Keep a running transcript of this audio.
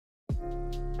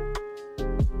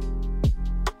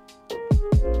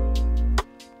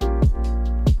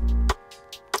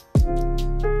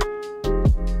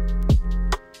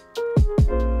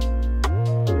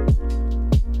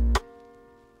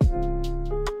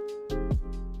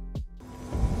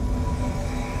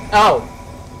Oh.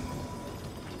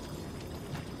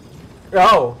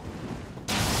 Oh.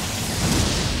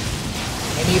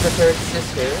 I need the third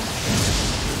sister.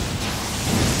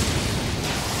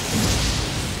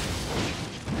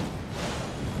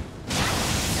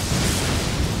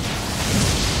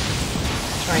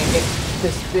 Try and get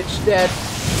this bitch dead.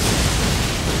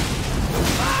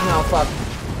 No, fuck.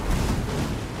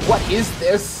 What is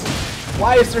this?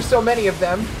 Why is there so many of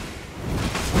them?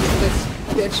 Get this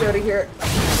bitch out of here.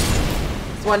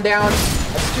 That's one down.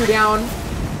 That's two down.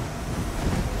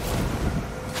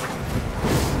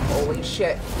 Holy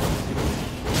shit.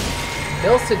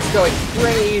 Millicents going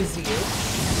crazy.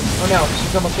 Oh no,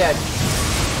 she's almost dead.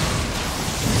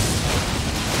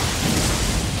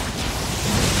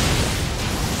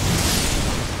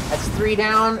 That's three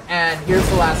down, and here's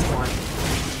the last one.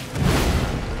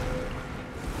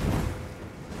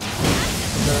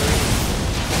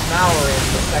 Now we're in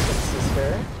the second sister.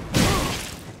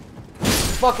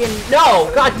 Fucking no!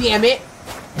 God damn it!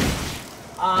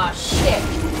 Ah, shit.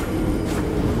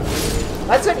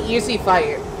 That's an easy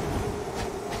fight.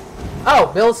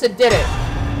 Oh, Millicent did it.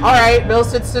 Alright,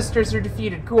 Millicent's sisters are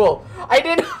defeated. Cool. I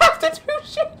didn't have to do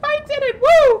shit. I did it.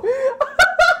 Woo!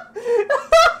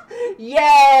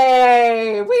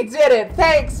 Yay! We did it.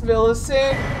 Thanks,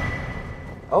 Millicent.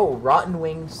 Oh, Rotten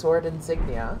Winged Sword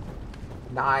Insignia.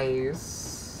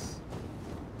 Nice.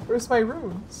 Where's my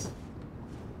runes?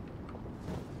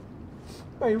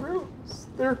 My runes.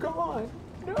 They're gone.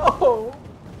 No.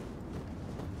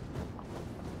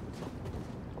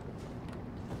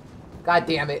 God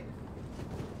damn it.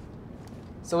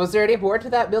 So was there any more to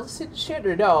that Millicent shit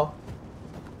or no?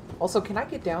 Also, can I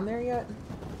get down there yet?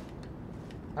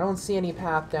 I don't see any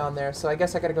path down there, so I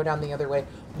guess I gotta go down the other way.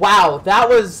 Wow, that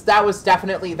was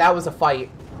definitely, that was a fight.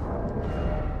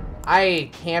 I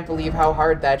can't believe how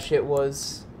hard that shit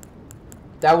was.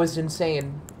 That was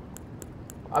insane.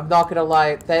 I'm not gonna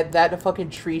lie, that fucking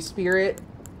tree spirit,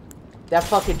 that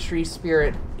fucking tree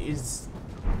spirit is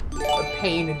a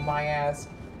pain in my ass.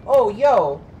 Oh,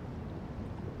 yo!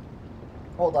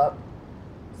 Hold up.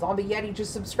 Zombie Yeti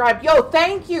just subscribed. Yo,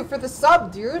 thank you for the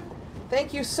sub, dude!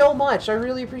 Thank you so much. I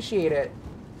really appreciate it.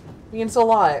 It means a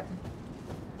lot.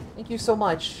 Thank you so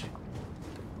much.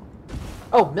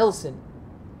 Oh, Millicent.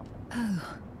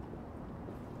 Oh.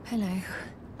 Hello.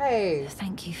 Hey.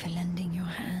 Thank you for lending your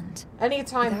hand.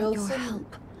 Anytime, Without Millicent. your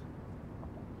help,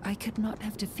 I could not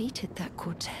have defeated that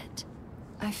quartet.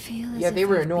 I feel as Yeah, they if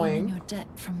were I've been annoying. in your debt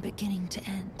from beginning to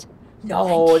end.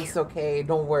 No, it's okay.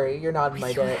 Don't worry. You're not in my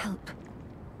With your debt. help,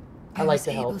 I like to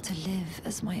was able help. to live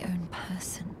as my own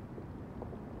person,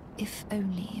 if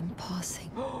only in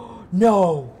passing.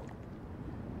 No!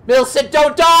 Millicent,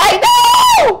 don't die!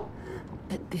 No!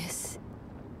 But this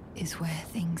is where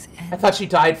things end. I thought she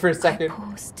died for a second. I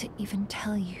paused to even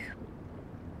tell you,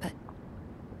 but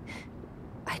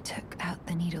I took out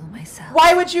the needle myself.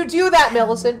 Why would you do that,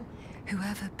 Millicent?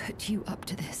 Whoever put you up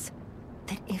to this,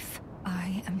 that if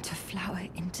I am to flower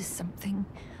into something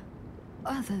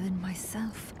other than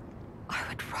myself, I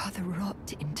would rather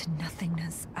rot into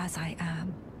nothingness as I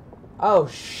am. Oh,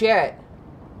 shit.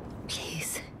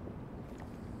 Please,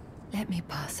 let me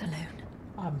pass alone.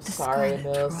 I'm The sorry, scarlet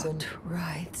Millicent. rot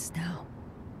writhes now,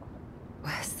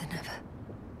 worse than ever.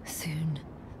 Soon,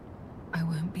 I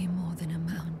won't be more than a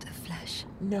mound of flesh.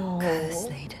 No.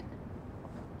 Curse-laden.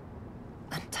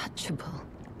 Untouchable.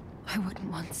 I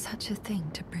wouldn't want such a thing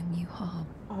to bring you harm.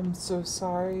 I'm so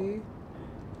sorry.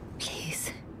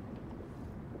 Please,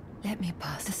 let me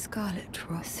pass. The scarlet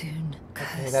rot soon.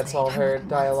 Okay, that's all her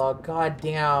dialogue. God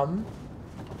damn.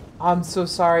 I'm so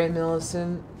sorry,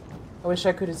 Millicent. I wish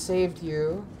I could have saved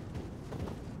you.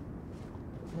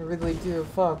 I really do.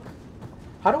 Fuck.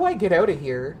 How do I get out of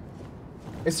here?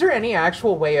 Is there any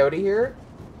actual way out of here?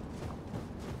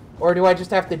 Or do I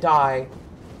just have to die?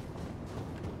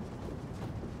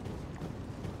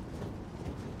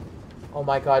 Oh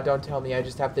my god, don't tell me I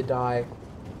just have to die.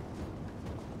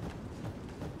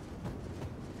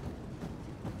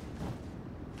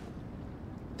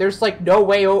 There's like no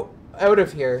way out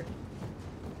of here.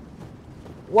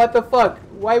 What the fuck?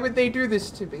 Why would they do this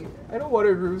to me? I don't want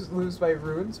to lose my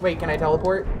runes. Wait, can I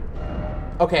teleport?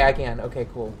 Okay, I can. Okay,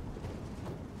 cool.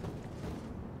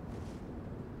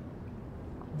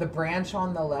 The branch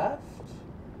on the left?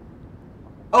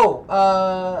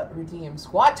 Oh, redeem.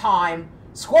 Squat time!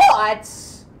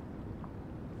 Squats!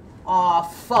 Aw,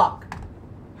 fuck.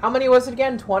 How many was it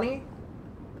again? 20?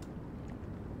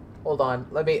 Hold on.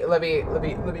 Let me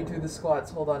do the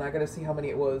squats. Hold on. I gotta see how many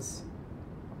it was.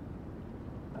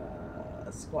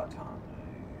 Squat time.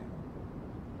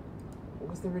 What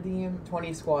was the redeem?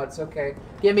 20 squats. Okay.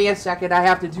 Give me a second. I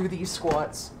have to do these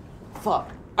squats.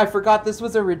 Fuck. I forgot this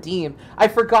was a redeem. I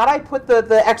forgot I put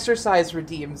the exercise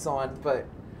redeems on, but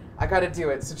I gotta do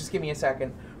it, so just give me a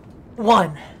second.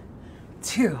 1,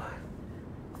 2,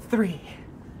 3,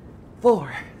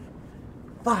 4,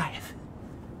 5,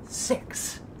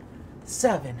 6,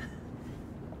 7,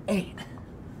 8,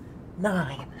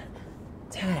 9,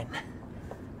 10,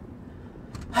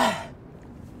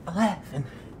 11,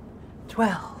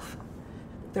 12,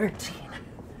 13,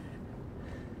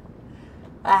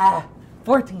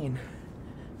 14,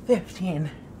 15,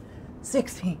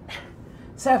 16,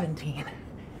 17,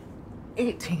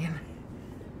 18,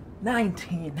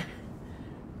 19,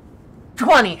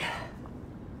 20.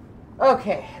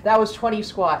 Okay, that was 20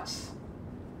 squats.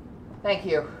 Thank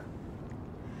you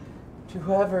to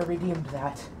whoever redeemed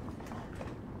that.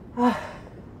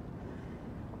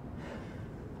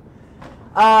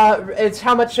 It's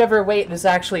how much ever weight is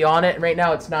actually on it, and right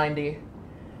now it's 90.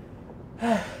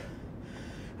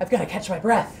 I've got to catch my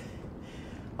breath.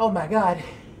 Oh my god.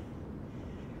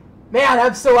 Man,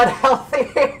 I'm so unhealthy.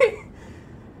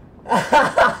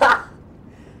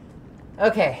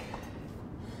 Okay.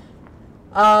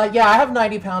 Yeah, I have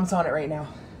 90 pounds on it right now.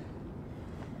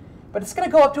 But it's gonna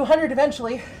go up to 100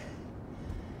 eventually.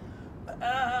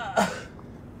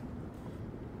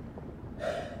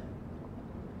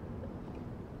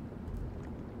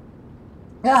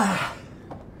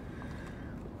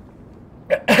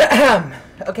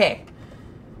 Okay.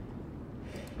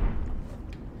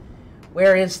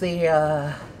 Where is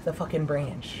the fucking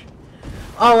branch?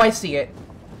 Oh, I see it.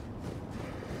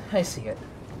 I see it.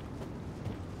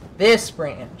 This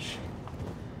branch.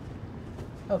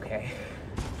 Okay.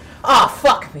 Ah, oh,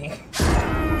 fuck me.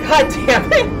 God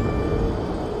damn it.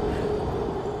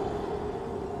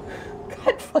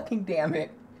 God fucking damn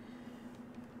it.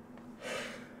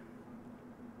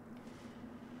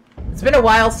 It's been a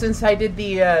while since I did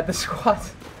the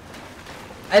squat.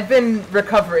 I've been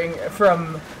recovering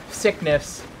from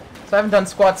sickness, so I haven't done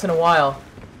squats in a while.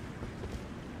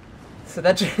 So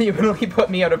that genuinely put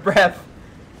me out of breath.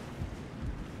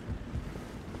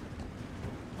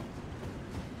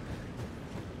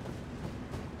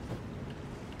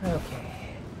 Okay.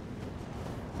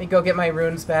 Let me go get my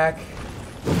runes back.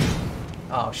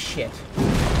 Oh, shit.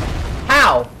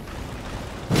 How?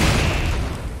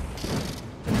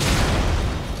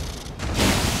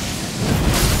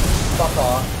 Fuck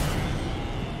off.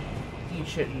 You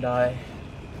shouldn't die.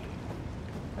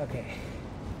 Okay.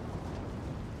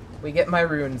 We get my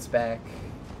runes back.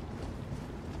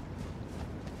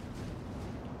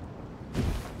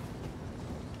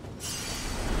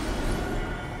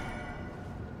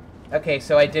 Okay,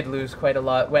 so I did lose quite a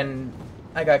lot when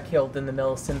I got killed in the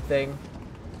Millicent thing.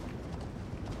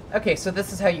 Okay, so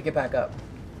this is how you get back up.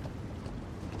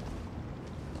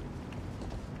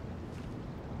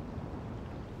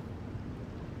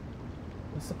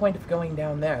 What's the point of going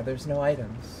down there? There's no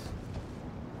items.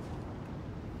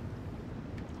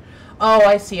 Oh,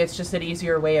 I see. It's just an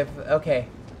easier way of... Okay.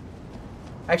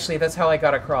 Actually, that's how I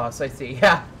got across. I see.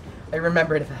 Yeah. I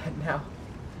remembered that now.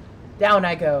 Down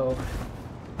I go.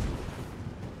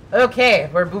 Okay,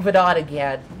 we're moving on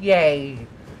again. Yay.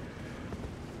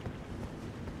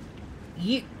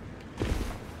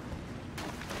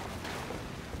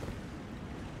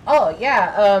 Oh,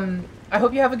 yeah, I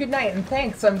hope you have a good night, and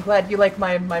thanks. I'm glad you like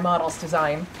my model's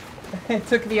design. It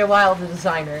took me a while to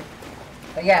design her.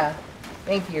 But yeah,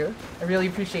 thank you. I really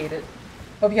appreciate it.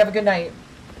 Hope you have a good night.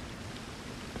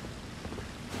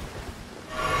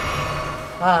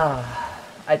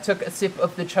 I took a sip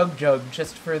of the Chug Jug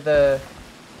just for the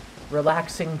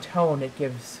relaxing tone it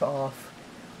gives off.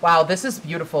 Wow, this is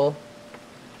beautiful.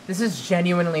 This is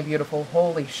genuinely beautiful.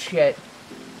 Holy shit.